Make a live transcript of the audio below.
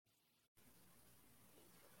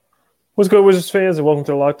What's good, Wizards fans, and welcome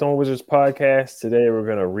to the Locked On Wizards podcast. Today, we're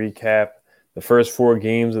going to recap the first 4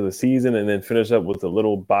 games of the season and then finish up with a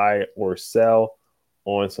little buy or sell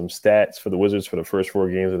on some stats for the Wizards for the first 4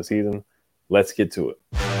 games of the season. Let's get to it.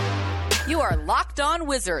 You are Locked On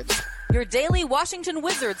Wizards, your daily Washington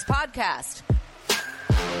Wizards podcast.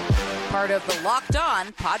 Part of the Locked On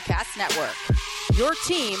Podcast Network, your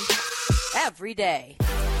team every day.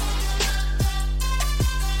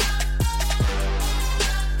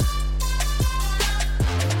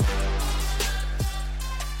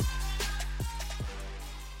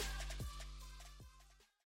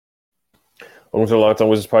 Welcome to the Locked On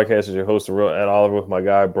Wizards podcast. As your host, Ed Oliver, with my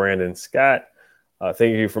guy, Brandon Scott.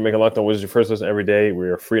 Thank you for making Locked On Wizards your first listen every day. We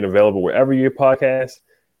are free and available wherever you get podcasts.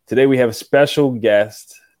 Today, we have a special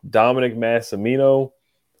guest, Dominic Massimino,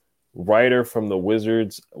 writer from the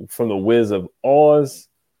Wizards, from the Wiz of Oz,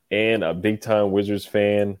 and a big-time Wizards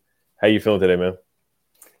fan. How you feeling today, man?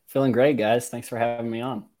 Feeling great, guys. Thanks for having me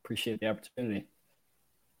on. Appreciate the opportunity.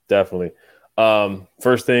 Definitely.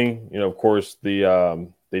 First thing, of course,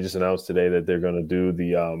 they just announced today that they're going to do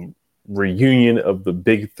the reunion of the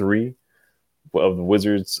big three of the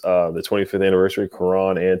Wizards, the 25th anniversary,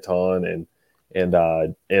 Caron, Anton,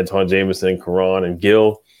 and Anton Jameson, Caron, and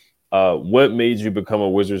Gil. What made you become a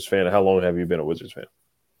Wizards fan? How long have you been a Wizards fan?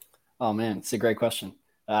 Oh, man, it's a great question.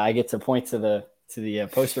 I get to point to the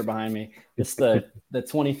poster behind me. It's the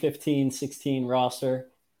 2015-16 roster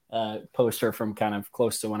poster from kind of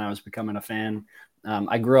close to when I was becoming a fan.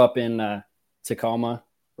 I grew up in Tacoma,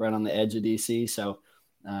 right on the edge of DC. So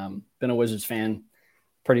been a Wizards fan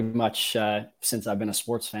pretty much since I've been a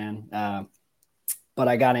sports fan. But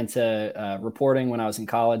I got into reporting when I was in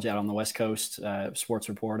college out on the West Coast, sports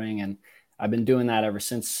reporting. And I've been doing that ever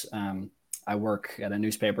since. I work at a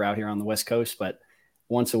newspaper out here on the West Coast, but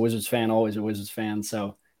once a Wizards fan, always a Wizards fan.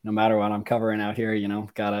 So no matter what I'm covering out here,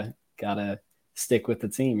 gotta stick with the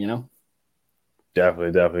team,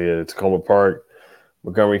 Definitely. Tacoma Park,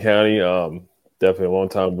 Montgomery County. Definitely a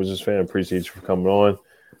long-time Wizards fan. Appreciate you for coming on.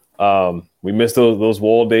 We missed those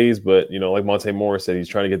wall days, but, like Monte Morris said, he's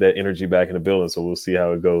trying to get that energy back in the building, so we'll see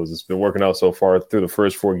how it goes. It's been working out so far through the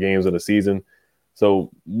first 4 games of the season. So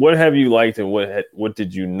what have you liked and what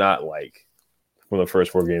did you not like from the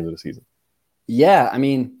first 4 games of the season? Yeah, I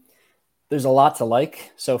mean, there's a lot to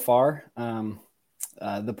like so far.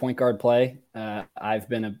 The point guard play, I've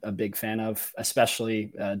been a big fan of,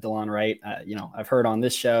 especially DeLon Wright. I've heard on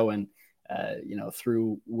this show and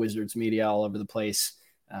through Wizards media all over the place,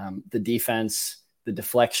 the defense, the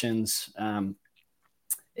deflections,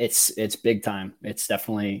 it's big time. It's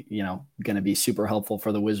definitely, going to be super helpful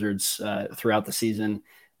for the Wizards throughout the season.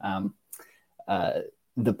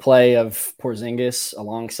 The play of Porzingis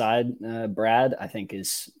alongside Brad, I think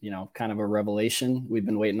is, kind of a revelation. We've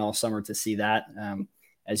been waiting all summer to see that.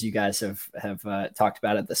 As you guys have talked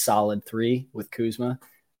about it, the solid 3 with Kuzma.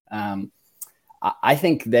 I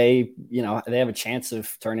think they have a chance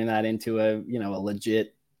of turning that into a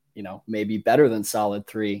legit, maybe better than solid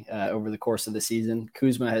 3 over the course of the season.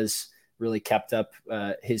 Kuzma has really kept up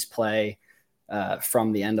his play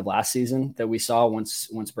from the end of last season that we saw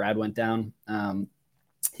once Brad went down.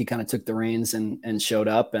 He kind of took the reins and showed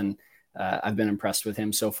up, and I've been impressed with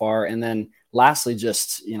him so far. And then lastly,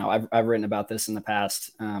 just, I've written about this in the past,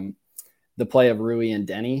 the play of Rui and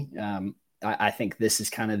Denny. I think this is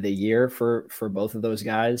kind of the year for both of those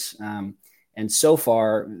guys. And so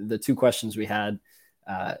far, the 2 questions we had,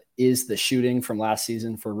 is the shooting from last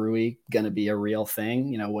season for Rui going to be a real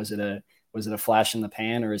thing? Was it a flash in the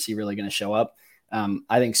pan, or is he really going to show up?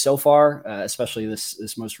 I think so far, especially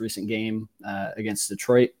this most recent game against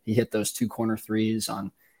Detroit, he hit those 2 corner threes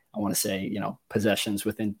on, I want to say, possessions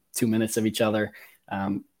within 2 minutes of each other.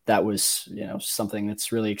 That was, something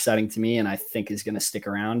that's really exciting to me and I think is going to stick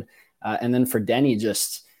around. And then for Denny,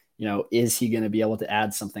 just, is he going to be able to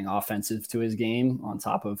add something offensive to his game on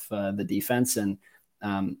top of the defense? And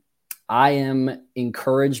I am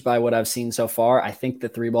encouraged by what I've seen so far. I think the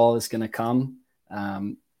 3 ball is going to come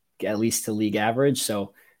at least to league average.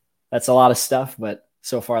 So that's a lot of stuff, but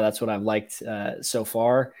so far that's what I've liked so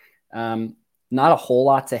far. Not a whole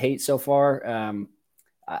lot to hate so far.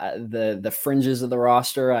 The fringes of the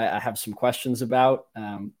roster, I have some questions about,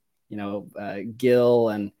 Gil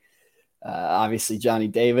and obviously Johnny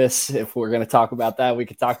Davis. If we're going to talk about that, we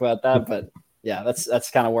could talk about that, but yeah,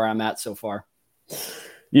 that's kind of where I'm at so far.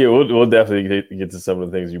 Yeah, we'll definitely get to some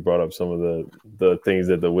of the things you brought up, some of the things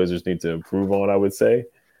that the Wizards need to improve on, I would say.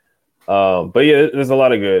 But yeah, there's a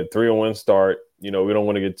lot of good 3-1 start. We don't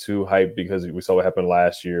want to get too hyped because we saw what happened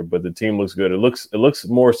last year, but the team looks good. It looks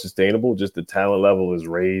more sustainable. Just the talent level is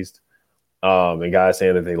raised. and guys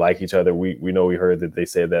saying that they like each other. We know we heard that they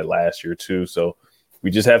said that last year too. So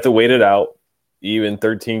we just have to wait it out. Even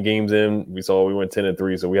 13 games in, we went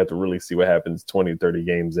 10-3, so we have to really see what happens 20, 30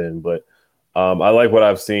 games in. But I like what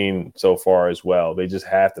I've seen so far as well. They just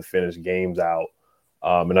have to finish games out.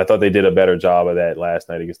 And I thought they did a better job of that last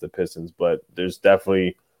night against the Pistons. But there's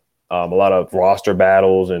definitely a lot of roster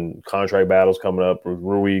battles and contract battles coming up with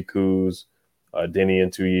Rui, Kuz, Denny in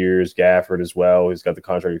 2 years, Gafford as well. He's got the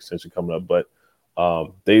contract extension coming up. But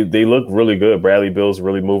they look really good. Bradley Beal's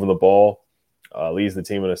really moving the ball. Leads the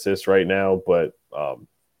team in assists right now, but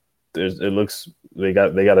it looks they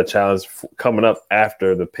got a challenge coming up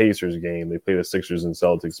after the Pacers game. They play the Sixers and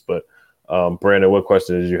Celtics. But Brandon, what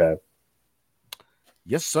question did you have?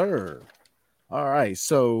 Yes, sir. All right,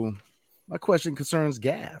 so my question concerns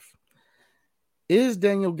Gaff. Is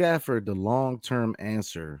Daniel Gafford the long-term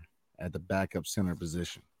answer at the backup center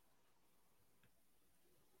position?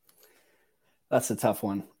 That's a tough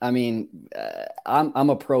one. I mean, I'm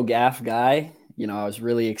a pro Gaff guy. I was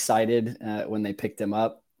really excited when they picked him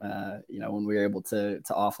up. When we were able to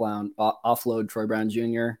offload Troy Brown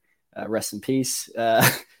Jr. Rest in peace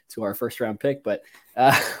to our first round pick. But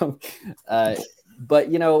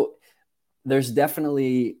there's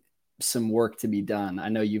definitely some work to be done. I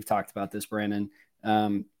know you've talked about this, Brandon.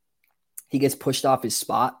 He gets pushed off his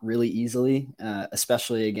spot really easily,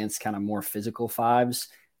 especially against kind of more physical fives.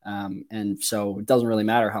 And so it doesn't really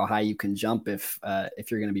matter how high you can jump if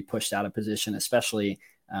you're going to be pushed out of position, especially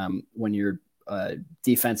when you're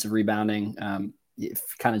defensive rebounding. It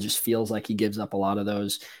kind of just feels like he gives up a lot of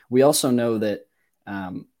those. We also know that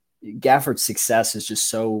Gafford's success is just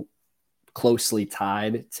so closely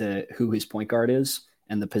tied to who his point guard is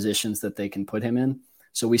and the positions that they can put him in.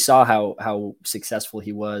 So we saw how successful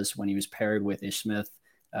he was when he was paired with Ish Smith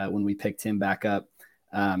when we picked him back up.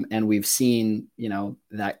 And we've seen,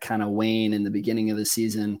 that kind of wane in the beginning of the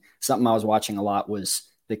season. Something I was watching a lot was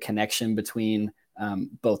the connection between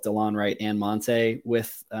both DeLon Wright and Monte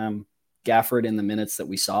with Gafford in the minutes that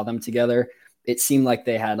we saw them together. It seemed like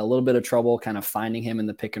they had a little bit of trouble kind of finding him in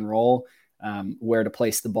the pick and roll, where to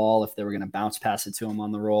place the ball, if they were going to bounce pass it to him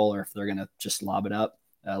on the roll or if they're going to just lob it up,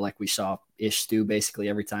 like we saw Ish do basically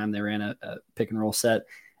every time they ran a pick and roll set.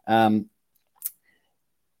 To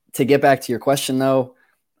get back to your question, though,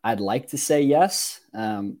 I'd like to say yes.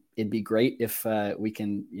 It'd be great if we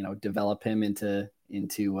can, develop him into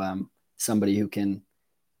somebody who can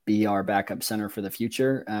be our backup center for the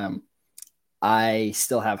future. I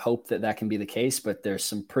still have hope that can be the case, but there's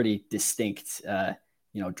some pretty distinct,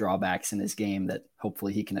 drawbacks in his game that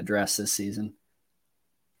hopefully he can address this season.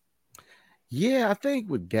 Yeah, I think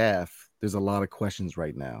with Gaff, there's a lot of questions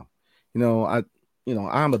right now. I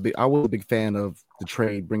was a big fan of the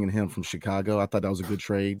trade, bringing him from Chicago. I thought that was a good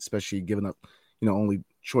trade, especially giving up, only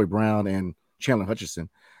Troy Brown and Chandler Hutchison.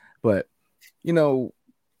 But,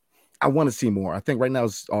 I want to see more. I think right now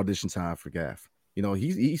is audition time for Gaff.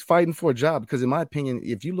 He's fighting for a job because, in my opinion,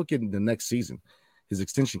 if you look at the next season, his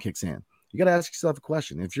extension kicks in. You got to ask yourself a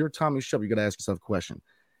question. If you're Tommy Shelby, you got to ask yourself a question.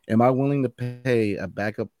 Am I willing to pay a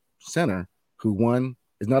backup center who, one,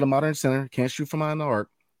 is not a modern center, can't shoot from behind the arc,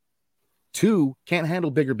 two, can't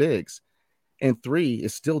handle bigger bigs, and three,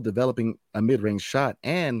 is still developing a mid-range shot?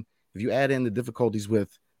 And if you add in the difficulties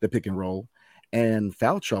with the pick and roll and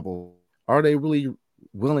foul trouble, are they really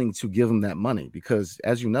willing to give him that money? Because,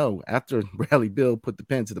 as you know, after Bradley Beal put the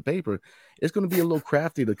pen to the paper, it's going to be a little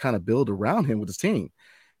crafty to kind of build around him with his team.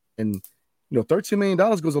 And, $13 million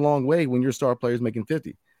goes a long way when your star player is making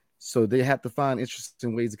 50. So they have to find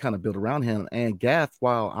interesting ways to kind of build around him. And Gaff,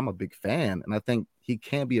 while I'm a big fan, and I think he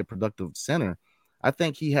can be a productive center, I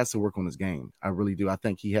think he has to work on his game. I really do. I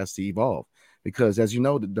think he has to evolve because, as you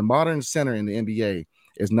know, the modern center in the NBA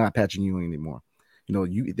is not Patrick Ewing anymore.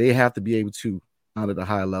 They have to be able to out at a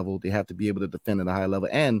high level. They have to be able to defend at a high level.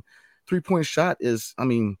 And three-point shot is,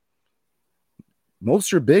 most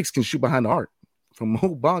of your bigs can shoot behind the arc. From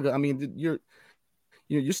Mo Bamba,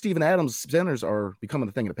 your Steven Adams centers are becoming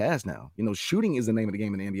a thing of the past now. Shooting is the name of the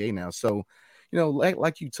game in the NBA now. So,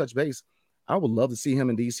 like you touch base, I would love to see him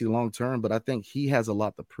in DC long term, but I think he has a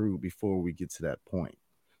lot to prove before we get to that point.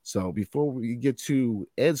 So before we get to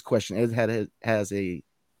Ed's question, Ed has a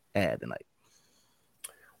ad tonight.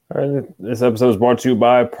 All right, this episode is brought to you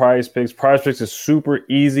by Prize Picks. Prize Picks is super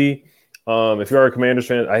easy. If you're a Commanders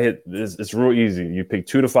fan, it's real easy. You pick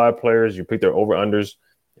 2 to 5 players. You pick their over-unders.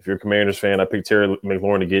 If you're a Commanders fan, I picked Terry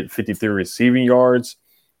McLaurin to get 53 receiving yards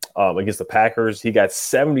against the Packers. He got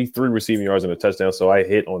 73 receiving yards and a touchdown, so I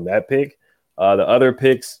hit on that pick. The other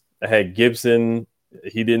picks, I had Gibson.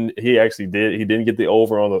 He didn't get the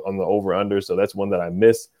over on the over-under, so that's one that I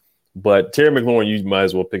missed. But Terry McLaurin, you might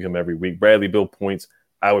as well pick him every week. Bradley Beal points,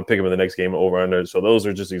 I would pick him in the next game over under. So those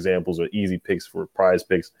are just examples of easy picks for prize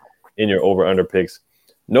picks in your over under picks.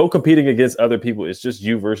 No competing against other people. It's just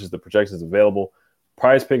you versus the projections available.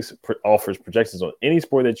 Prize Picks offers projections on any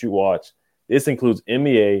sport that you watch. This includes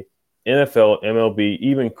NBA, NFL, MLB,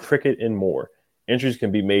 even cricket, and more. Entries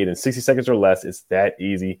can be made in 60 seconds or less. It's that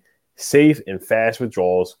easy. Safe and fast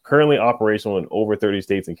withdrawals. Currently operational in over 30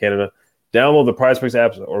 states and Canada. Download the Prize Picks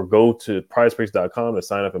app or go to prizepicks.com to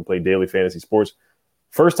sign up and play daily fantasy sports.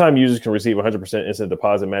 First-time users can receive 100% instant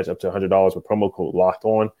deposit match up to $100 with promo code Locked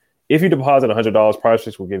On. If you deposit $100, Prize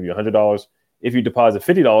Picks will give you $100. If you deposit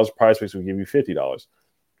 $50, Prize Picks will give you $50.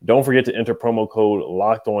 Don't forget to enter promo code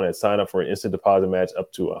Locked On and sign up for an instant deposit match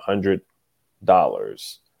up to $100.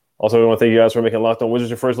 Also, we want to thank you guys for making Locked On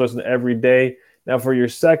Wizards your first listen every day. Now, for your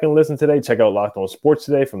second listen today, check out Locked On Sports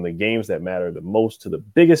Today. From the games that matter the most to the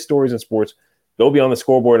biggest stories in sports, go beyond the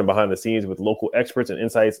scoreboard and behind the scenes with local experts and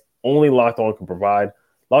insights only Locked On can provide.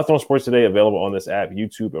 Locked On Sports Today, available on this app,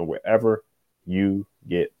 YouTube, and wherever you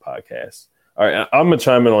get podcasts. All right, I'm going to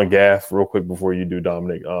chime in on Gaff real quick before you do,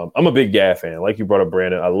 Dominic. I'm a big Gaff fan. Like you brought up,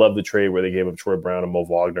 Brandon, I love the trade where they gave up Troy Brown and Mo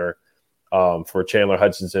Wagner for Chandler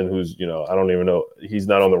Hutchinson, who's, I don't even know. He's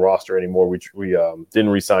not on the roster anymore. We didn't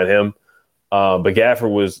re-sign him. But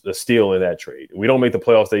Gafford was a steal in that trade. We don't make the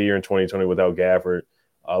playoffs that year in 2020 without Gafford.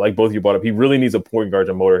 Like both of you brought up, he really needs a point guard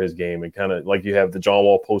to motor his game, and kind of like you have the John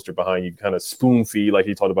Wall poster behind you, kind of spoon feed like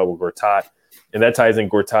he talked about with Gortat. And that ties in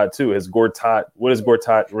Gortat too. What is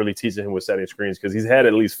Gortat really teaching him with setting screens? Because he's had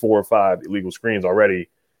at least 4 or 5 illegal screens already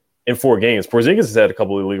in 4 games. Porzingis has had a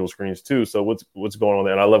couple of illegal screens too. So what's going on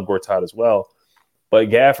there? And I love Gortat as well. But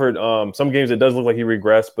Gafford, some games it does look like he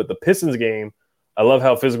regressed. But the Pistons game, I love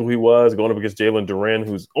how physical he was going up against Jalen Duren,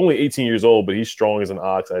 who's only 18 years old, but he's strong as an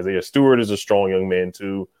ox. Isaiah Stewart is a strong young man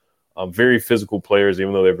too. Very physical players,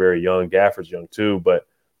 even though they're very young. Gafford's young too. But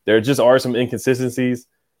there just are some inconsistencies.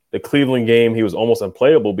 The Cleveland game, he was almost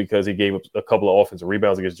unplayable because he gave up a couple of offensive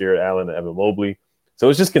rebounds against Jared Allen and Evan Mobley. So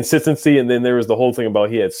it's just consistency. And then there was the whole thing about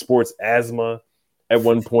he had sports asthma at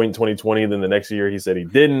one point in 2020. Then the next year he said he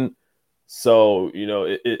didn't. So,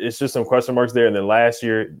 it's just some question marks there. And then last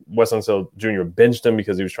year, Wes Unseld Jr. benched him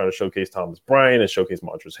because he was trying to showcase Thomas Bryant and showcase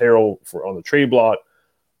Montrezl Harrell on the trade block.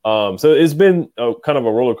 So it's been kind of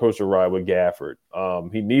a roller coaster ride with Gafford.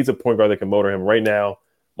 He needs a point guard that can motor him right now.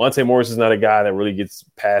 Monte Morris is not a guy that really gets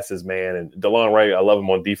past his man. And DeLon Wright, I love him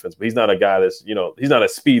on defense, but he's not a guy that's, he's not a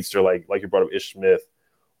speedster like you brought up Ish Smith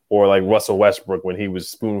or like Russell Westbrook when he was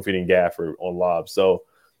spoon feeding Gafford on lobs. So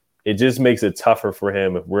it just makes it tougher for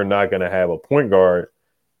him if we're not going to have a point guard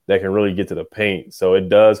that can really get to the paint. So it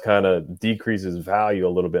does kind of decrease his value a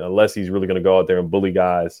little bit unless he's really going to go out there and bully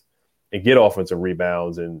guys and get offensive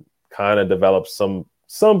rebounds and kind of develop some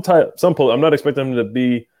pull. I'm not expecting him to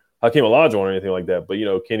be Hakeem Olajuwon or anything like that, but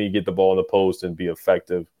can he get the ball in the post and be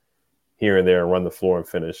effective here and there and run the floor and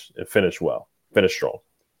finish strong?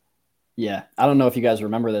 Yeah, I don't know if you guys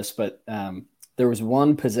remember this, but there was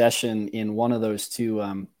one possession in one of those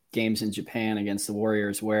 2 games in Japan against the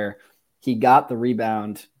Warriors where he got the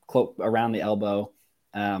rebound around the elbow.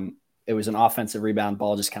 It was an offensive rebound,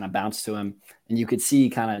 ball just kind of bounced to him, and you could see he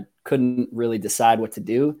kind of couldn't really decide what to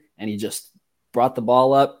do, and he just brought the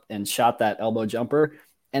ball up and shot that elbow jumper.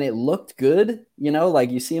 And it looked good, like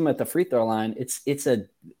you see him at the free throw line.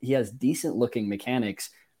 He has decent looking mechanics,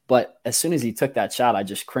 but as soon as he took that shot, I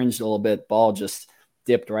just cringed a little bit. Ball just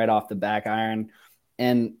dipped right off the back iron.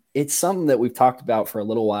 And it's something that we've talked about for a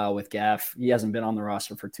little while with Gaff. He hasn't been on the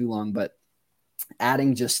roster for too long, but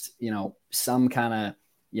adding just, some kind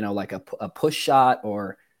of, like a push shot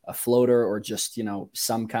or a floater or just,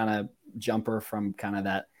 some kind of jumper from kind of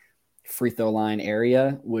that free throw line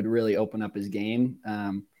area would really open up his game.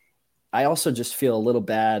 I also just feel a little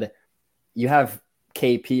bad. You have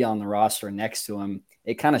KP on the roster next to him.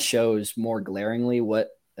 It kind of shows more glaringly what,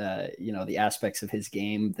 the aspects of his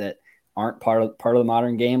game that aren't part of the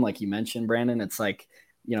modern game. Like you mentioned, Brandon, it's like,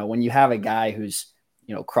 when you have a guy who's,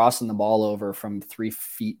 crossing the ball over from 3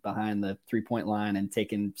 feet behind the 3-point line and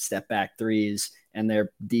taking step back threes and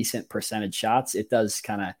they're decent percentage shots, it does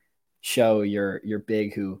kind of show your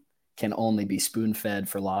big who can only be spoon-fed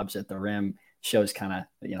for lobs at the rim, shows kind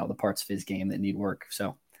of, the parts of his game that need work.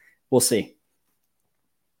 So we'll see.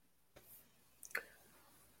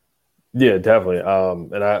 Yeah, definitely.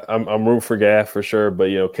 And I'm rooting for Gaff for sure, but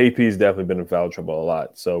KP's definitely been in foul trouble a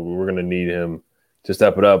lot, so we're going to need him to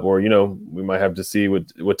step it up, or we might have to see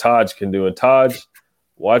what Taj can do. And Taj,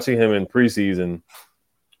 watching him in preseason,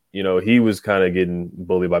 he was kind of getting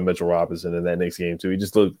bullied by Mitchell Robinson in that next game too.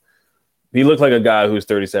 He looked like a guy who's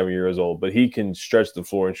 37 years old, but he can stretch the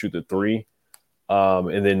floor and shoot the 3.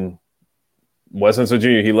 And then Wes Unseld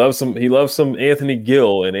Jr. He loves some Anthony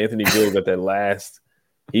Gill, and Anthony Gill got that last.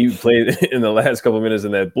 He played in the last couple of minutes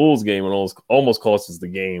in that Bulls game and almost cost us the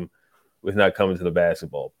game with not coming to the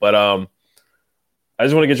basketball. But I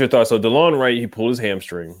just want to get your thoughts. So DeLon Wright, he pulled his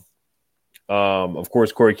hamstring. Of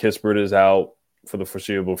course, Corey Kispert is out for the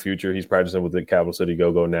foreseeable future. He's practicing with the Capital City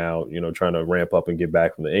Go-Go now, trying to ramp up and get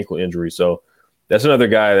back from the ankle injury. So that's another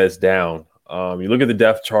guy that's down. You look at the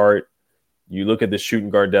depth chart. You look at the shooting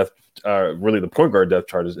guard depth, really the point guard depth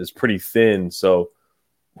chart is pretty thin. So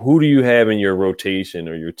who do you have in your rotation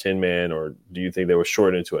or your 10-man, or do you think they were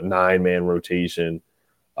shortened into a 9-man rotation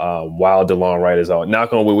while DeLon Wright is out?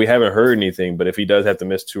 Knock on wood, we haven't heard anything, but if he does have to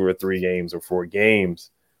miss 2 or 3 games or 4 games,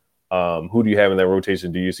 who do you have in that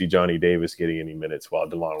rotation? Do you see Johnny Davis getting any minutes while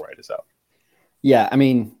DeLon Wright is out? Yeah, I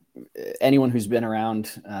mean, anyone who's been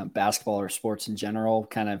around basketball or sports in general,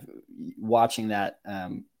 kind of watching that,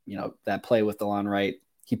 that play with DeLon Wright,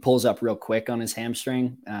 he pulls up real quick on his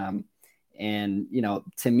hamstring. And,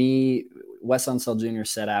 to me, Wes Unseld Jr.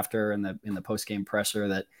 said after in the post-game presser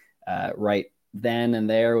that right then and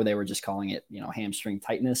there, they were just calling it, hamstring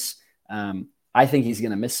tightness. I think he's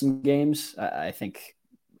going to miss some games. I think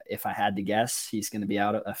if I had to guess, he's going to be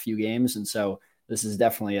out a few games. And so this is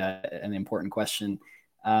definitely an important question.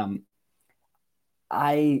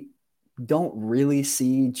 I don't really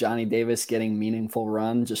see Johnny Davis getting meaningful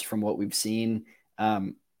run just from what we've seen.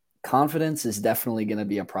 Confidence is definitely going to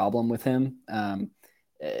be a problem with him.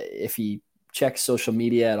 If he checks social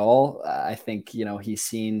media at all, I think, he's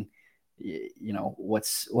seen,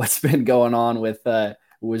 what's been going on with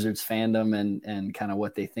Wizards fandom and kind of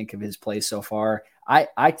what they think of his play so far.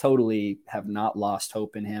 I totally have not lost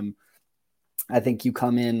hope in him. I think you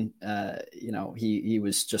come in, he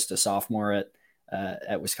was just a sophomore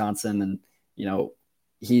at Wisconsin, and,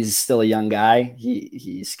 he's still a young guy.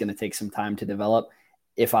 He's going to take some time to develop.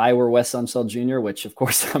 If I were Wes Unseld Jr., which of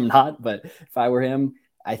course I'm not, but if I were him,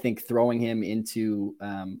 I think throwing him into,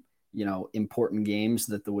 important games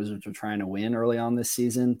that the Wizards are trying to win early on this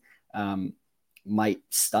season might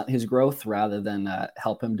stunt his growth rather than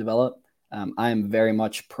help him develop. I am very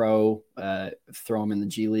much pro throw him in the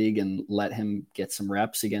G League and let him get some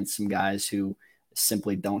reps against some guys who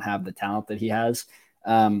simply don't have the talent that he has.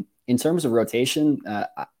 In terms of rotation,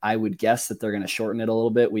 I would guess that they're going to shorten it a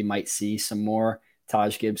little bit. We might see some more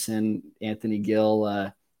Taj Gibson, Anthony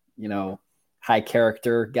Gill, high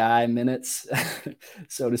character guy minutes,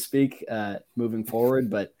 so to speak, moving forward.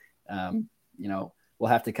 But, we'll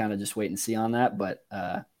have to kind of just wait and see on that. But,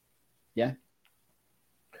 yeah.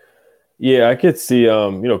 Yeah, I could see,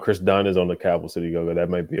 Chris Dunn is on the Capital City Go-Go.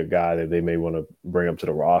 That might be a guy that they may want to bring up to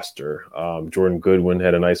the roster. Jordan Goodwin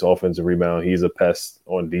had a nice offensive rebound. He's a pest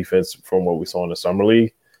on defense from what we saw in the Summer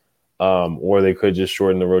League. Or they could just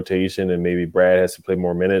shorten the rotation and maybe Brad has to play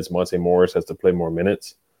more minutes. Monte Morris has to play more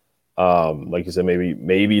minutes. Like you said,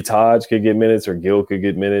 maybe Taj could get minutes or Gill could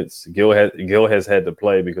get minutes. Gill has had to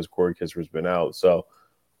play because Corey Kispert's been out. So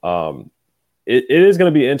it is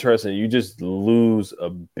going to be interesting. You just lose a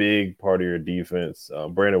big part of your defense.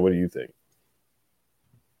 Brandon, what do you think?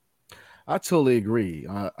 I totally agree.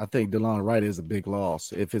 I think DeLon Wright is a big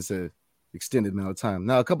loss if it's an extended amount of time.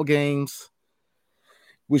 Now, a couple games,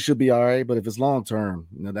 we should be all right. But if it's long term,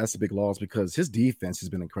 that's a big loss because his defense has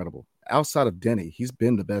been incredible. Outside of Denny, he's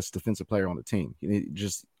been the best defensive player on the team.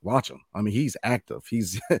 Just watch him. I mean, he's active.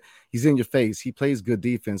 He's in your face. He plays good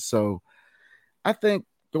defense. So I think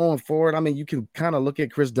going forward, I mean, you can kind of look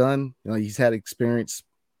at Chris Dunn. He's had experience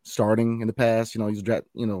starting in the past. He's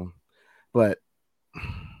but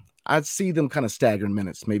I'd see them kind of staggering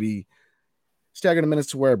minutes. Maybe staggering the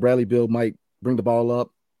minutes to where Bradley Beal might bring the ball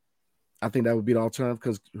up. I think that would be the alternative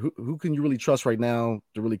because who can you really trust right now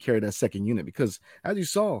to really carry that second unit? Because as you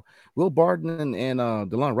saw, Will Barton and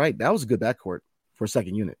DeLon Wright, that was a good backcourt for a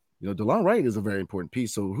second unit. DeLon Wright is a very important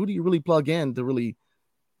piece. So who do you really plug in to really,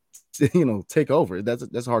 take over?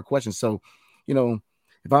 That's a hard question. So,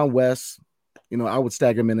 if I'm Wes, I would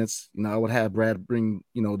stagger minutes. I would have Brad bring,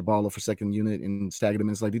 the ball up for second unit and stagger the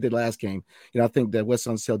minutes like he did last game. I think that Wes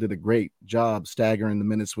Unseld did a great job staggering the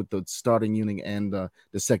minutes with the starting unit and the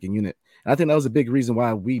second unit. And I think that was a big reason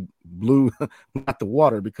why we blew out the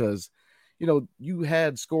water because, you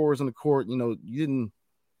had scorers on the court. You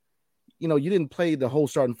didn't play the whole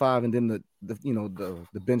starting five and then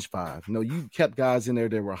the bench five. You kept guys in there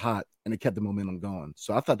that were hot and it kept the momentum going.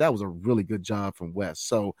 So I thought that was a really good job from Wes.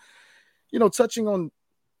 So, touching on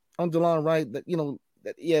DeLon Wright,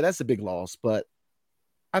 that's a big loss. But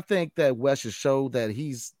I think that Wes has showed that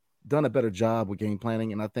he's done a better job with game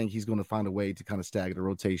planning, and I think he's going to find a way to kind of stagger the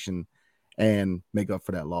rotation and make up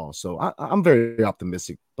for that loss. So I'm very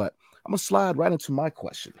optimistic, but I'm going to slide right into my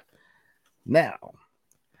question. Now,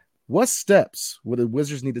 what steps would the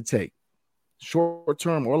Wizards need to take, short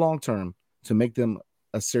term or long term, to make them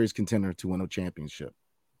a serious contender to win a championship?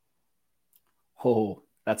 Oh,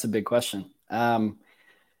 that's a big question.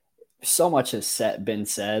 So much has been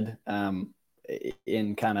said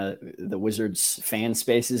in kind of the Wizards fan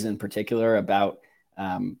spaces in particular about,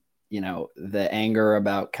 the anger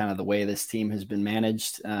about kind of the way this team has been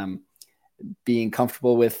managed, being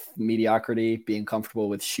comfortable with mediocrity, being comfortable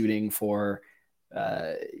with shooting for,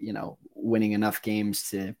 winning enough games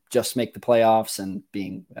to just make the playoffs, and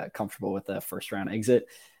being comfortable with a first round exit.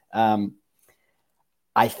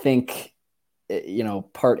 I think,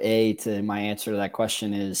 part A to my answer to that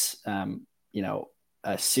question is,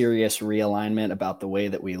 a serious realignment about the way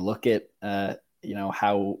that we look at,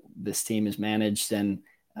 how this team is managed and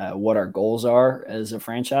what our goals are as a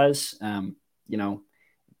franchise.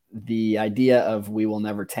 The idea of we will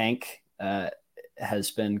never tank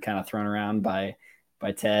has been kind of thrown around by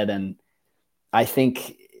Ted. And I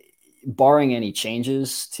think barring any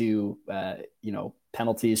changes to,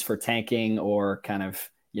 penalties for tanking or kind of,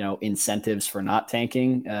 incentives for not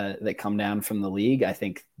tanking that come down from the league, I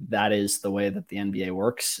think that is the way that the NBA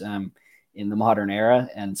works in the modern era.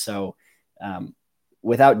 And so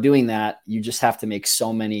without doing that, you just have to make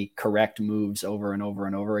so many correct moves over and over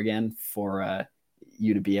and over again for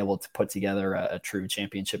you to be able to put together a true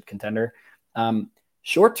championship contender.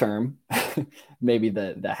 Short term, maybe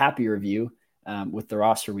the happier view with the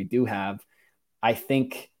roster we do have, I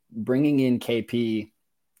think bringing in KP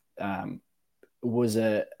was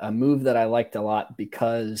a move that I liked a lot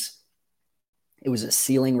because it was a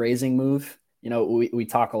ceiling raising move. We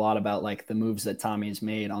talk a lot about like the moves that Tommy's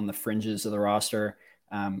made on the fringes of the roster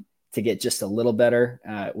to get just a little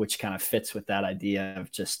better, which kind of fits with that idea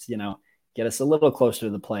of just, get us a little closer to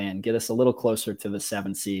the play-in, get us a little closer to the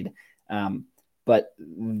 7 seed. But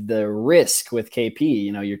the risk with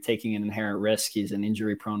KP, you're taking an inherent risk. He's an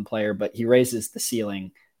injury-prone player, but he raises the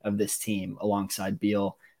ceiling of this team alongside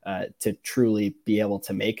Beal to truly be able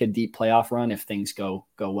to make a deep playoff run if things go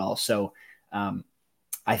well. So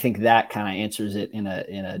I think that kind of answers it in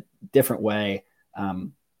a different way.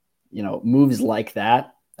 Moves like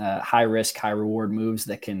that, high risk, high reward moves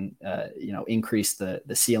that can, increase the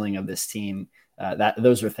ceiling of this team.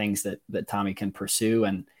 Those are things that Tommy can pursue.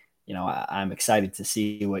 And, I'm excited to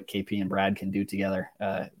see what KP and Brad can do together.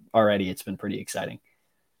 Already, it's been pretty exciting.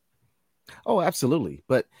 Oh, absolutely.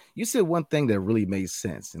 But you said one thing that really made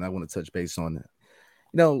sense, and I want to touch base on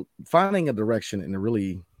that. Finding a direction and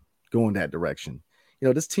really going that direction.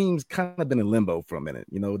 This team's kind of been in limbo for a minute.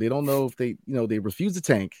 They don't know if they refuse to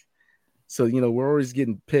tank. So, we're always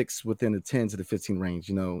getting picks within the 10 to the 15 range,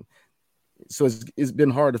 So it's been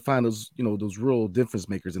hard to find those, those real difference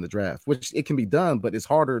makers in the draft, which it can be done, but it's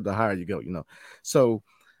harder the higher you go, So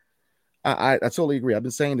I totally agree. I've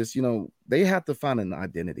been saying this, they have to find an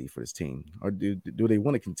identity for this team. Or do they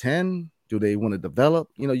want to contend? Do they want to develop?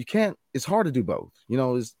 You can't, it's hard to do both.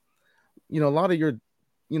 It's, a lot of your,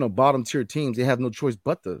 bottom tier teams, they have no choice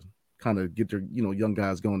but to kind of get their, young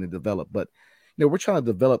guys going and develop. But, we're trying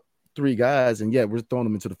to develop 3 guys, and yet we're throwing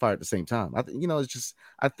them into the fire at the same time. It's just,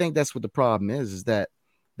 I think that's what the problem is that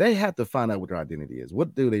they have to find out what their identity is.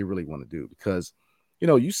 What do they really want to do? Because,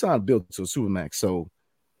 you signed Bill to a Supermax, so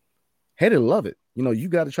hate it or love it. You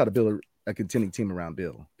got to try to build a contending team around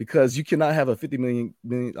Bill, because you cannot have a $50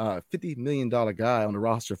 million guy on the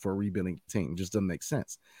roster for a rebuilding team. It just doesn't make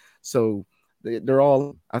sense. So they're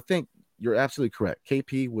all, I think you're absolutely correct.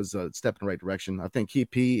 KP was a step in the right direction. I think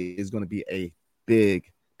KP is going to be a big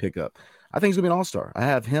pickup. I think he's gonna be an all-star. I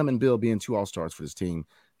have him and Bill being 2 all-stars for this team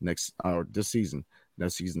next season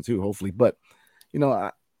too, hopefully. But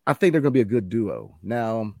I think they're gonna be a good duo.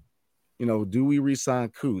 Now, do we re-sign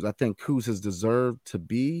Kuz? I think Kuz has deserved to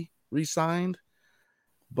be re-signed,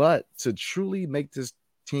 but to truly make this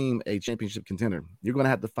team a championship contender, you're gonna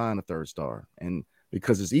have to find a 3rd star, and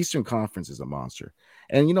because this Eastern Conference is a monster.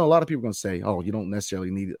 And a lot of people are gonna say, "Oh, you don't necessarily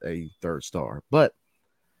need a 3rd star," but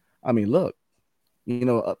I mean, look.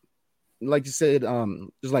 Like you said,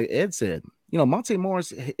 just like Ed said, Monte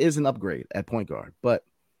Morris is an upgrade at point guard, but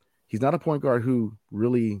he's not a point guard who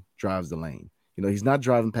really drives the lane. He's not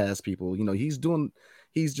driving past people. He's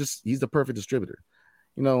the perfect distributor.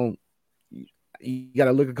 You got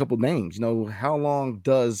to look at a couple names. How long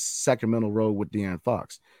does Sacramento roll with De'Aaron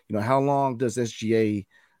Fox? How long does SGA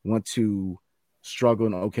want to struggle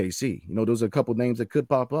in OKC? Those are a couple names that could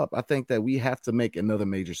pop up. I think that we have to make another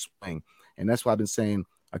major swing. And that's why I've been saying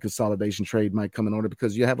a consolidation trade might come in order,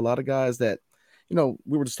 because you have a lot of guys that, we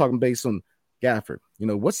were just talking based on Gafford,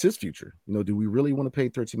 what's his future? Do we really want to pay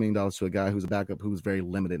 $13 million to a guy who's a backup who's very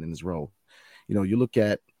limited in his role? You look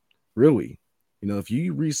at Rui, if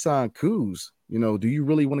you re-sign Kuz, do you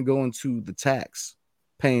really want to go into the tax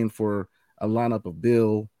paying for a lineup of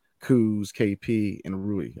Bill, Kuz, KP, and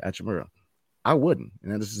Rui Hachimura? I wouldn't.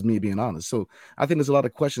 And this is me being honest. So I think there's a lot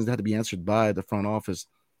of questions that have to be answered by the front office.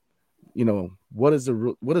 What is the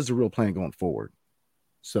real plan going forward?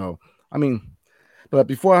 So, but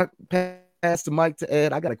before I pass the mic to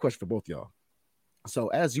Ed, I got a question for both y'all. So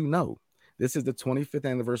as you know, this is the 25th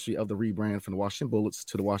anniversary of the rebrand from the Washington Bullets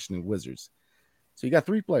to the Washington Wizards. So you got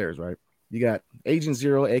 3 players, right? You got Agent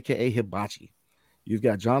Zero, a.k.a. Hibachi. You've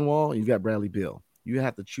got John Wall, and you've got Bradley Beal. You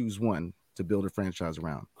have to choose one to build a franchise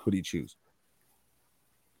around. Who do you choose?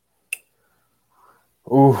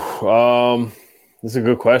 That's a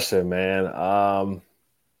good question, man.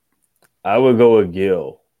 I would go with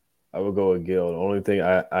Gil. The only thing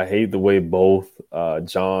I hate the way both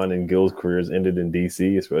John and Gil's careers ended in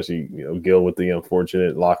DC, especially Gil with the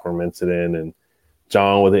unfortunate locker room incident and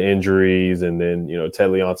John with the injuries, and then Ted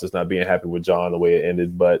Leonsis not being happy with John the way it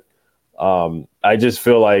ended. But I just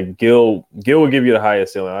feel like Gil would give you the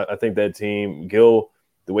highest ceiling. I think that team, Gil,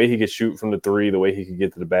 the way he could shoot from the 3, the way he could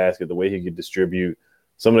get to the basket, the way he could distribute,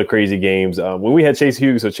 some of the crazy games. When we had Chase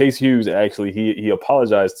Hughes, so Chase Hughes actually he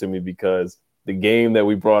apologized to me because the game that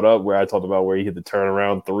we brought up where I talked about where he hit the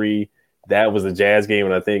turnaround 3, that was the Jazz game,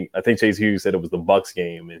 and I think Chase Hughes said it was the Bucks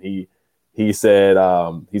game, and he said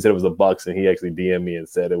it was the Bucks, and he actually DM'd me and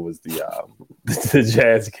said it was the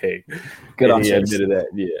Jazz game. Good and on he Chase. admitted that.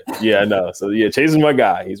 Yeah, I know. So yeah, Chase is my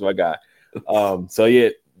guy. He's my guy. So yeah,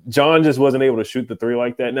 John just wasn't able to shoot the 3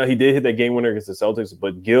 like that. Now he did hit that game winner against the Celtics,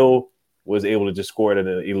 but Gil was able to just score it at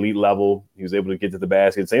an elite level. He was able to get to the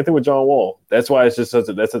basket. Same thing with John Wall. That's why it's just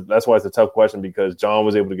that's why it's a tough question, because John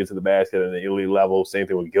was able to get to the basket at an elite level. Same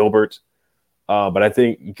thing with Gilbert. But I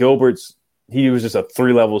think he was just a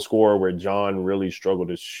 3-level scorer where John really struggled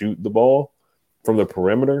to shoot the ball from the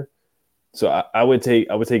perimeter. So I would take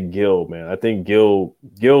Gil, man. I think Gil.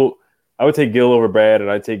 I would take Gil over Brad,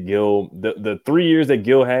 and I take Gil. The 3 years that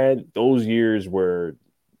Gil had, those years were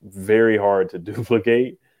very hard to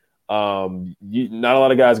duplicate. Not a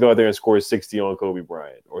lot of guys go out there and score 60 on Kobe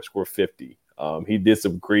Bryant or score 50. He did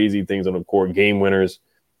some crazy things on the court, game winners,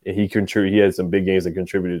 and he had some big games that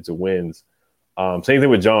contributed to wins. Same thing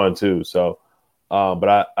with John too. So,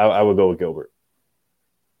 but I would go with Gilbert.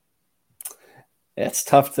 It's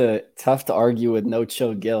tough to argue with no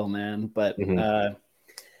chill Gil, man. But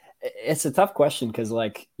it's a tough question because,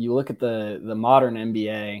 like, you look at the modern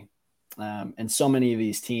NBA, and so many of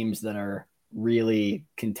these teams that are really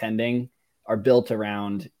contending are built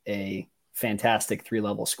around a fantastic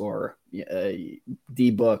 3-level scorer.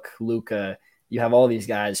 D-Book, Luka, you have all these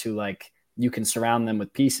guys who, like, you can surround them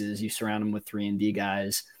with pieces. You surround them with 3-and-D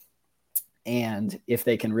guys. And if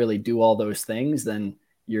they can really do all those things, then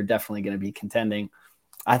you're definitely going to be contending.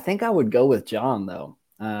 I think I would go with John, though.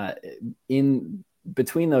 In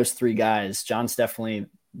between those 3 guys, John's definitely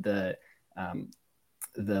the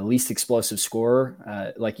least explosive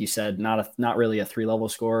scorer. Like you said, not really a 3-level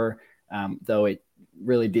scorer, though it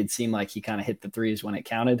really did seem like he kind of hit the 3s when it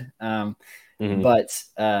counted. But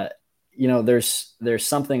there's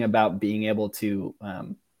something about being able to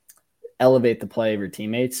elevate the play of your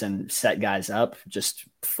teammates and set guys up, just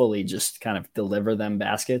fully just kind of deliver them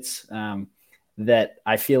baskets, that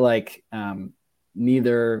I feel like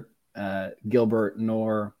neither Gilbert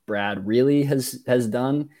nor Brad really has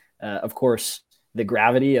done. Of course, the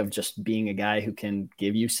gravity of just being a guy who can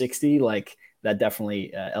give you 60, like that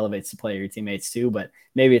definitely elevates the play of your teammates too. But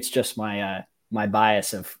maybe it's just my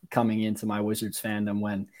bias of coming into my Wizards fandom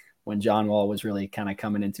when John Wall was really kind of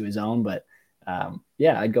coming into his own. But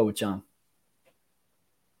yeah, I'd go with John.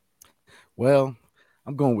 Well,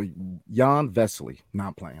 I'm going with Jan Vesely.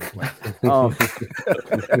 Not playing.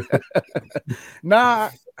 Nah,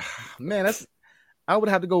 man, I would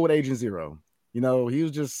have to go with Agent Zero.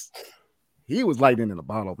 He was lightning in a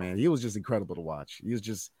bottle, man. He was just incredible to watch. He was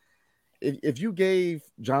just, if you gave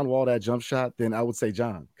John Wall that jump shot, then I would say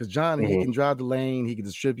John, because John, he can drive the lane, he can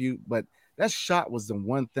distribute, but that shot was the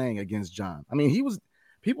one thing against John. I mean,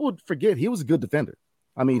 people would forget he was a good defender.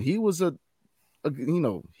 I mean, he was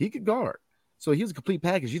he could guard. So he was a complete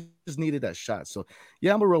package. You just needed that shot. So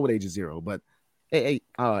yeah, I'm gonna roll with Agent Zero. But hey,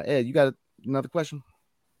 Ed, you got another question?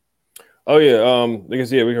 Oh yeah. I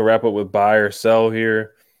guess we can wrap up with buy or sell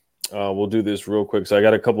here. We'll do this real quick. So I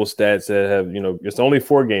got a couple of stats that have, it's only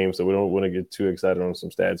 4 games, so we don't want to get too excited on some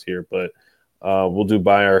stats here, but we'll do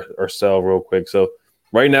buy or sell real quick. So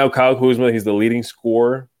right now, Kyle Kuzma, he's the leading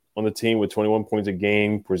scorer on the team with 21 points a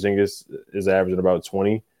game. Porzingis is averaging about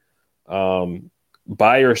 20.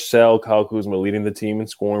 Buy or sell Kyle Kuzma leading the team in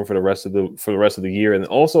scoring for the rest of the year. And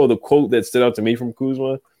also the quote that stood out to me from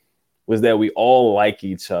Kuzma was that we all like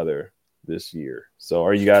each other this year. So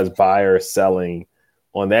are you guys buy or selling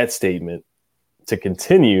on that statement to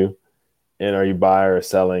continue? And are you buy or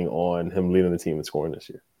selling on him leading the team in scoring this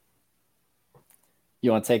year?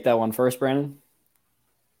 You want to take that one first, Brandon?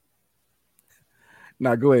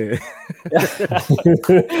 No, go ahead.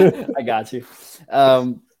 I got you.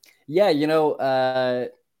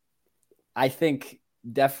 I think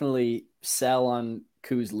definitely sell on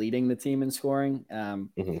Kuz leading the team in scoring.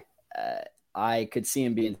 I could see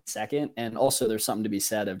him being second. And also there's something to be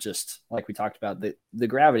said of just like we talked about the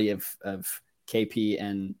gravity of KP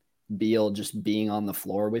and Beal just being on the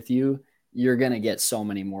floor with you. You're going to get so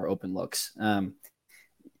many more open looks.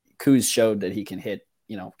 Kuz showed that he can hit,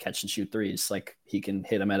 catch and shoot threes. Like he can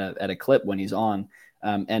hit them at a clip when he's on,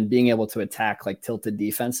 and being able to attack like tilted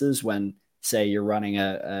defenses when say you're running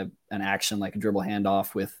an action like a dribble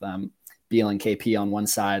handoff with Beal and KP on one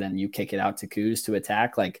side and you kick it out to Kuz to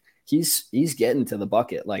attack. Like he's getting to the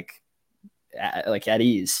bucket like at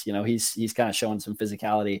ease. He's kind of showing some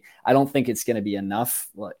physicality. I don't think it's going to be enough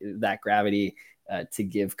that gravity to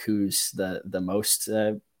give Kuz the most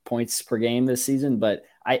points per game this season, but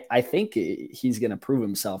I think he's going to prove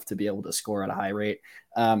himself to be able to score at a high rate.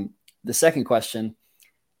 The second question,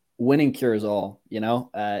 winning cures all.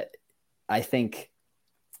 I think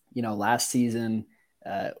last season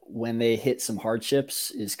when they hit some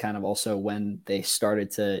hardships is kind of also when they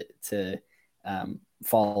started to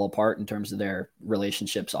fall apart in terms of their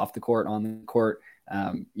relationships off the court, on the court.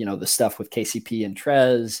 The stuff with KCP and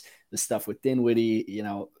Trez, the stuff with Dinwiddie,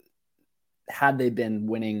 had they been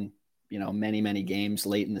winning, many, many games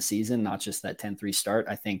late in the season, not just that 10-3 start,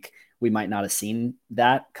 I think we might not have seen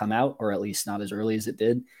that come out, or at least not as early as it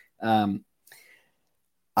did. I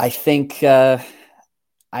think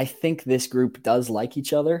this group does like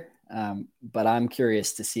each other, but I'm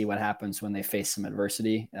curious to see what happens when they face some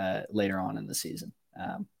adversity later on in the season.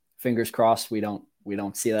 Fingers crossed we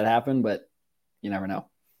don't see that happen, but you never know.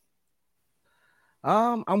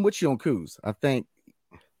 I'm with you on Kuz. I think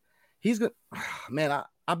he's good. Man,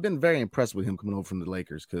 I've been very impressed with him coming over from the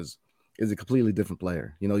Lakers because he's a completely different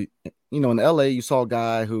player. In LA, you saw a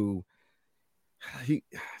guy who he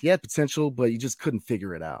had potential, but he just couldn't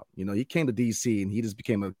figure it out. He came to DC and he just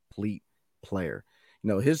became a complete player.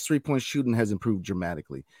 His 3-point shooting has improved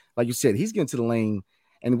dramatically. Like you said, he's getting to the lane,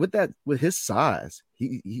 and with his size,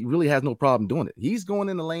 he really has no problem doing it. He's going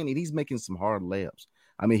in the lane and he's making some hard layups.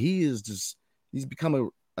 I mean, he's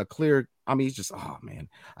become a clear. I mean, he's just, oh man,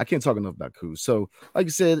 I can't talk enough about Kuz. So, like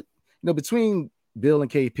you said, between Bill and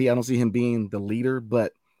KP, I don't see him being the leader,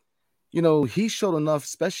 but he showed enough,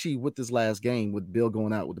 especially with this last game with Bill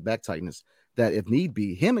going out with the back tightness, that if need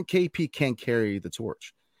be, him and KP can carry the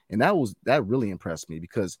torch. And that really impressed me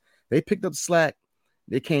because they picked up the slack.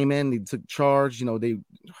 They came in, they took charge,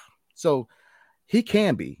 so he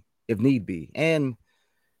can be if need be. And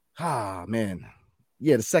the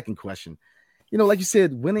second question, like you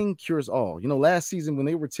said, winning cures all. Last season when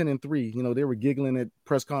they were 10-3, they were giggling at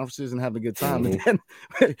press conferences and having a good time. And then,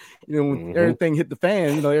 when everything hit the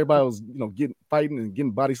fan, everybody was, fighting and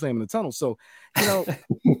getting body slammed in the tunnel. So,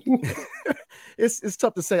 it's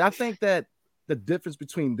tough to say. I think that the difference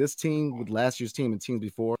between this team with last year's team and teams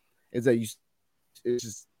before is that it's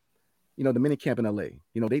just, the mini camp in LA,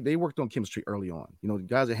 they worked on chemistry early on. The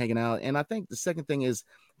guys are hanging out. And I think the second thing is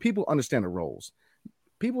people understand the roles.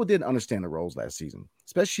 People didn't understand the roles last season,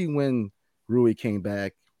 especially when Rui came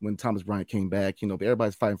back, when Thomas Bryant came back.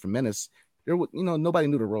 Everybody's fighting for minutes. Nobody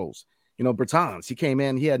knew the roles. Bertans, he came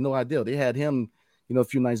in, he had no idea. They had him, a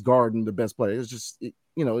few nights guarding the best player. It's just,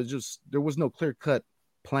 there was no clear cut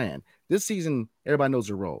plan. This season, everybody knows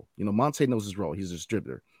their role. Monte knows his role. He's a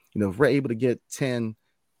distributor. If we're able to get 10,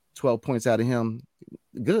 12 points out of him,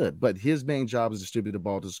 good. But his main job is to distribute the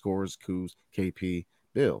ball to scorers, Kuz, KP,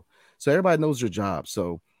 Bill. So everybody knows their job.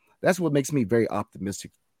 So that's what makes me very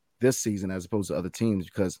optimistic this season as opposed to other teams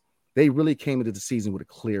because they really came into the season with a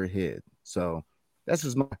clear head. So that's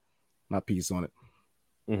just my piece on it.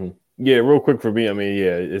 Mm-hmm. Yeah, real quick for me. I mean,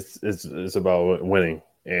 it's about winning,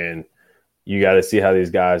 and you got to see how these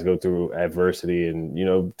guys go through adversity.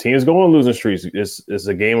 And teams go on losing streaks. It's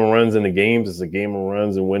a game of runs in the games. It's a game of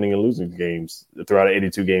runs and winning and losing games throughout an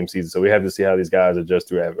 82-game season. So we have to see how these guys adjust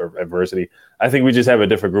through adversity. I think we just have a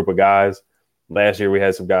different group of guys. Last year we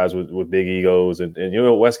had some guys with big egos, and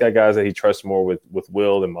Wes got guys that he trusts more with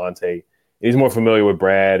Will and Monte. He's more familiar with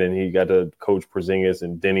Brad, and he got to coach Porzingis,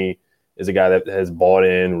 and Denny is a guy that has bought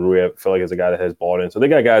in. Rui, I feel like, is a guy that has bought in. So they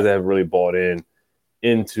got guys that have really bought in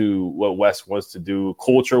into what West wants to do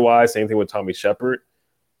culture-wise. Same thing with Tommy Shepard.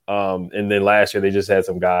 And then last year, they just had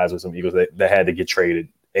some guys with some Eagles that had to get traded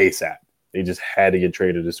ASAP. They just had to get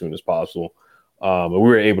traded as soon as possible. And we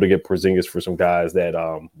were able to get Porzingis for some guys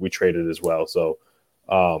that we traded as well. So,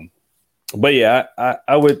 but yeah,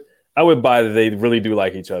 I would buy that they really do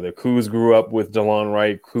like each other. Kuz grew up with Delon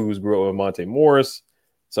Wright. Kuz grew up with Monte Morris.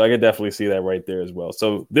 So I could definitely see that right there as well.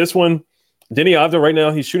 So this one, Denny Avdija right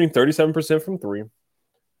now, he's shooting 37% from three.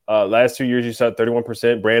 Last 2 years, you shot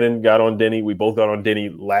 31%. Brandon got on Denny. We both got on Denny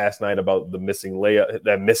last night about the missed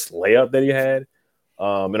layup that he had.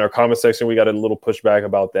 In our comment section, we got a little pushback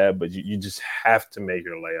about that, but you just have to make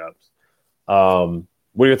your layups.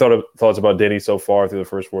 What are your thoughts about Denny so far through the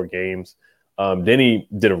first 4 games? Denny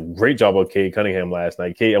did a great job on Cade Cunningham last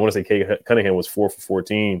night. I want to say Cade Cunningham was 4 for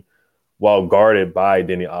 14 while guarded by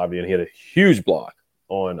Denny Avdija, and he had a huge block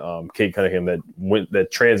on Cade Cunningham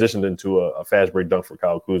that transitioned into a fast break dunk for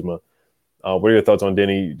Kyle Kuzma. What are your thoughts on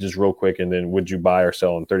Denny, just real quick, and then would you buy or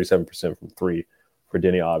sell on 37% from three for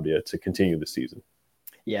Denny Avdija to continue the season?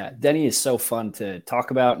 Yeah, Denny is so fun to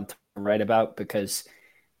talk about and write about because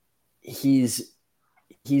he's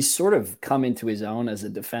sort of come into his own as a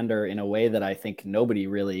defender in a way that I think nobody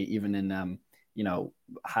really, even in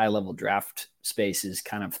high level draft spaces,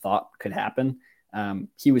 kind of thought could happen.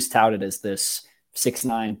 He was touted as this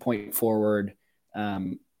 6'9" point forward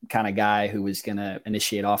kind of guy who was going to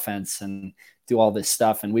initiate offense and do all this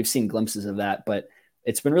stuff. And we've seen glimpses of that, but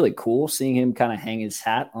it's been really cool seeing him kind of hang his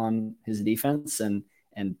hat on his defense and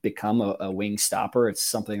become a wing stopper. It's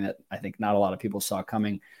something that I think not a lot of people saw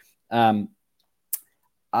coming.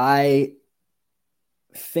 I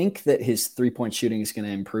think that his 3-point shooting is going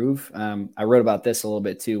to improve. I wrote about this a little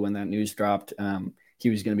bit too when that news dropped. He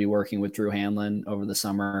was going to be working with Drew Hanlon over the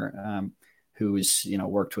summer, who's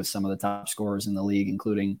worked with some of the top scorers in the league,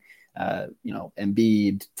 including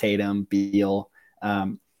Embiid, Tatum, Beal.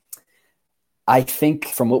 I think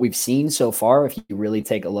from what we've seen so far, if you really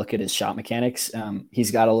take a look at his shot mechanics,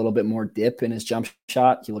 he's got a little bit more dip in his jump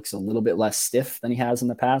shot. He looks a little bit less stiff than he has in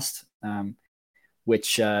the past,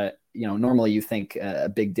 which normally you think a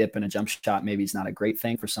big dip in a jump shot maybe is not a great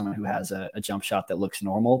thing for someone who has a jump shot that looks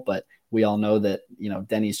normal. But we all know that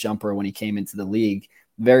Denny's jumper when he came into the league,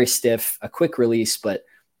 very stiff, a quick release, but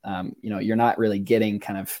you're not really getting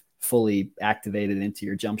kind of fully activated into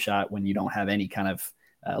your jump shot when you don't have any kind of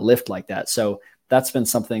lift like that. So that's been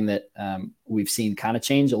something that we've seen kind of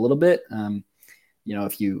change a little bit.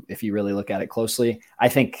 If you really look at it closely, I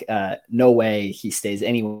think no way he stays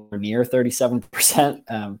anywhere near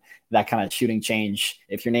 37%. That kind of shooting change,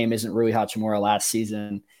 if your name isn't Rui Hachimura last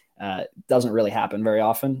season, doesn't really happen very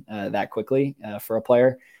often that quickly for a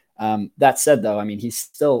player. That said, though, I mean, he's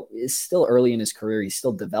still early in his career. He's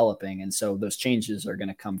still developing. And so those changes are going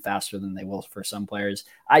to come faster than they will for some players.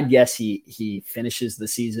 I'd guess he finishes the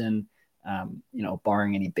season,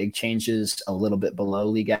 barring any big changes, a little bit below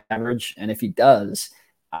league average. And if he does,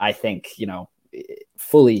 I think,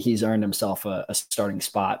 fully he's earned himself a starting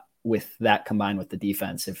spot with that combined with the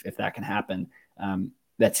defense. If that can happen,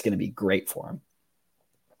 that's going to be great for him.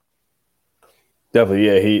 Definitely,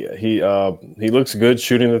 yeah. He looks good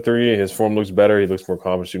shooting the three. His form looks better. He looks more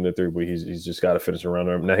confident shooting the three, but he's just got to finish around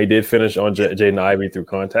him. Now he did finish on Jaden Ivey through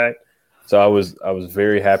contact, so I was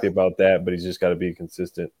very happy about that. But he's just got to be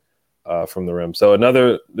consistent from the rim. So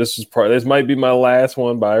this might be my last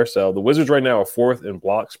one, buy or sell. The Wizards right now are 4th in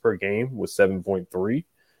blocks per game with 7.3.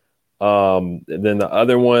 And then the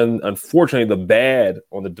other one, unfortunately, the bad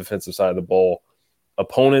on the defensive side of the ball,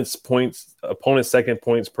 opponents' second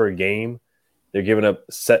points per game. They're giving up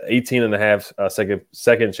 18 and a half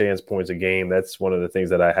second chance points a game. That's one of the things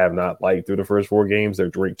that I have not liked through the first 4 games. They're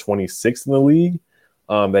ranked 26th in the league.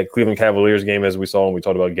 That Cleveland Cavaliers game, as we saw when we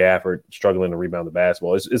talked about Gafford struggling to rebound the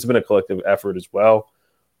basketball, it's been a collective effort as well.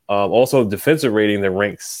 Also, defensive rating, they're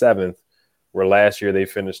ranked 7th, where last year they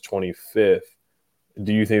finished 25th.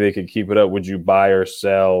 Do you think they could keep it up? Would you buy or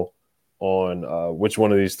sell on which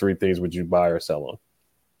one of these 3 things would you buy or sell on?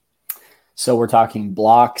 So we're talking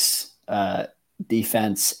blocks,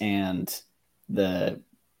 defense, and the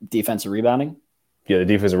defensive rebounding. Yeah, the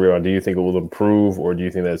defensive rebound. Do you think it will improve, or do you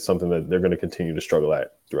think that's something that they're going to continue to struggle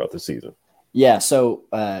at throughout the season? Yeah. So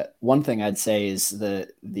one thing I'd say is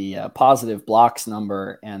the positive blocks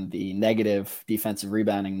number and the negative defensive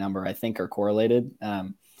rebounding number, I think, are correlated.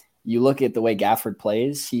 You look at the way Gafford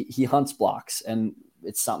plays; he hunts blocks, and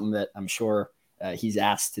it's something that I'm sure he's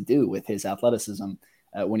asked to do with his athleticism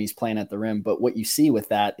when he's playing at the rim. But what you see with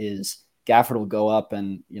that is Gafford will go up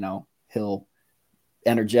and he'll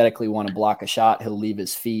energetically want to block a shot. He'll leave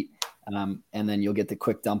his feet, and then you'll get the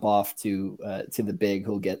quick dump off to the big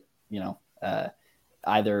who'll get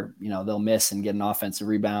either, they'll miss and get an offensive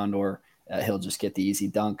rebound, or he'll just get the easy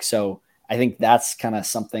dunk. So I think that's kind of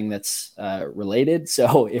something that's related.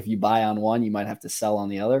 So if you buy on one, you might have to sell on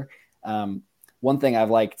the other. One thing I've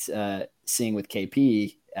liked seeing with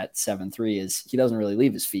KP at 7'3" is he doesn't really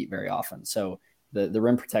leave his feet very often. So the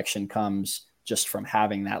rim protection comes just from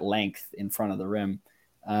having that length in front of the rim.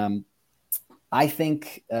 I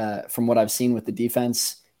think from what I've seen with the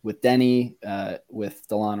defense, with Denny, with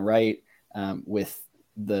DeLon Wright, with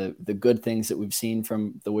the good things that we've seen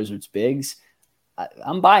from the Wizards bigs,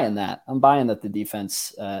 I'm buying that. I'm buying that the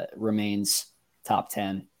defense remains top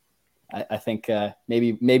 10. I think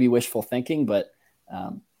maybe wishful thinking, but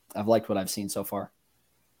I've liked what I've seen so far.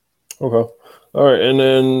 Okay. All right. And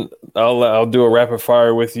then I'll do a rapid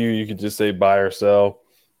fire with you. You could just say buy or sell.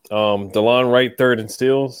 DeLon Wright, third in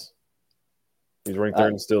steals. He's ranked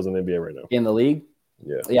third in steals in the NBA right now. In the league?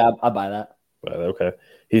 Yeah. Yeah, I buy that. Okay.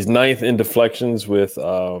 He's ninth in deflections with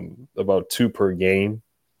about 2 per game.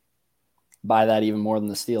 Buy that even more than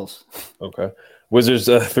the steals. Okay. Wizards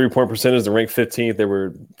 3-point percentage, they're ranked 15th. They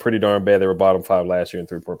were pretty darn bad. They were bottom 5 last year in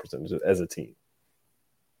 3-point percentage as a team.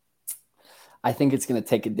 I think it's going to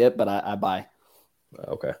take a dip, but I buy.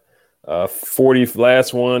 Okay. 40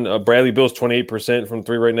 last one. Bradley Beal's 28% from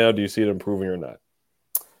 3 right now. Do you see it improving or not?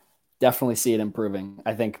 Definitely see it improving.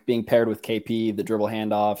 I think being paired with KP, the dribble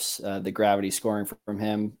handoffs, the gravity scoring from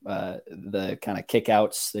him, the kind of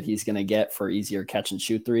kickouts that he's going to get for easier catch and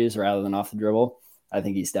shoot threes rather than off the dribble, I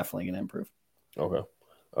think he's definitely going to improve. Okay.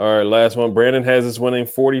 All right, last one. Brandon has us winning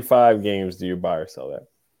 45 games. Do you buy or sell that?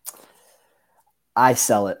 I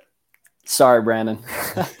sell it. Sorry, Brandon.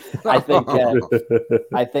 I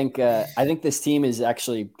think this team is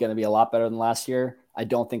actually going to be a lot better than last year. I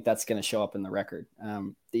don't think that's going to show up in the record.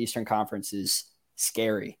 The Eastern Conference is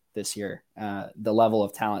scary this year. The level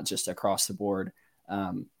of talent just across the board,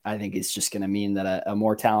 I think it's just going to mean that a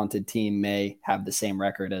more talented team may have the same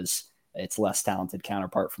record as its less talented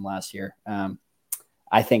counterpart from last year.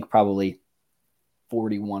 I think probably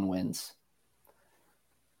 41 wins.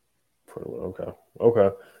 Okay.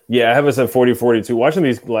 Yeah, I haven't said 40, 42. Watching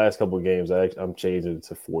these last couple of games, I'm changing it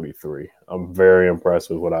to 43. I'm very impressed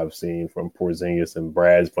with what I've seen from Porzingis, and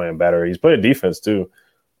Brad's playing better. He's playing defense too.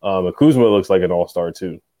 And Kuzma looks like an all-star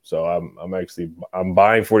too. So I'm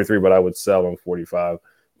buying 43, but I would sell on 45.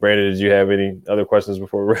 Brandon, did you have any other questions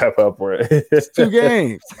before we wrap up? 2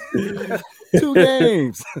 games. 2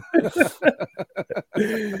 games.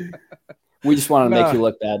 We just want to make you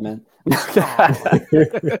look bad, man.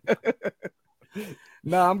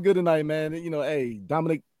 No, I'm good tonight, man. Hey,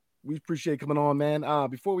 Dominic, we appreciate coming on, man.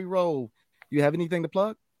 Before we roll, you have anything to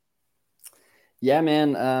plug? Yeah,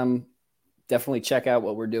 man. Definitely check out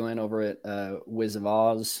what we're doing over at Wiz of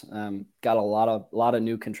Oz. Got a lot of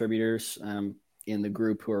new contributors in the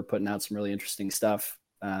group who are putting out some really interesting stuff.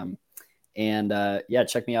 Check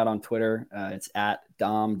me out on Twitter. It's at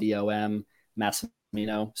Dom, D-O-M,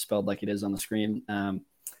 Massimino, spelled like it is on the screen.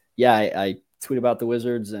 I tweet about the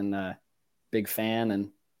Wizards, and big fan and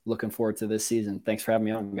looking forward to this season. Thanks for having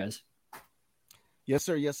me on, guys. Yes,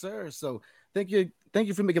 sir. Yes, sir. So thank you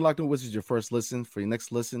for making Locked On Wizards your first listen. For your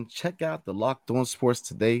next listen, check out the Locked On Sports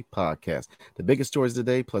Today podcast. The biggest stories of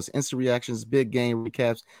the day, plus instant reactions, big game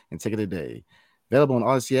recaps, and take it a day. Available on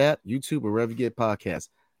Odyssey app, YouTube, or wherever you get podcasts.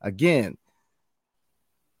 Again,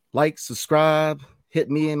 like, subscribe,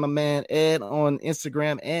 hit me and my man Ed on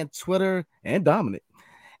Instagram and Twitter, and Dominic.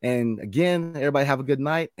 And again, everybody have a good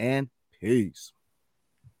night and peace.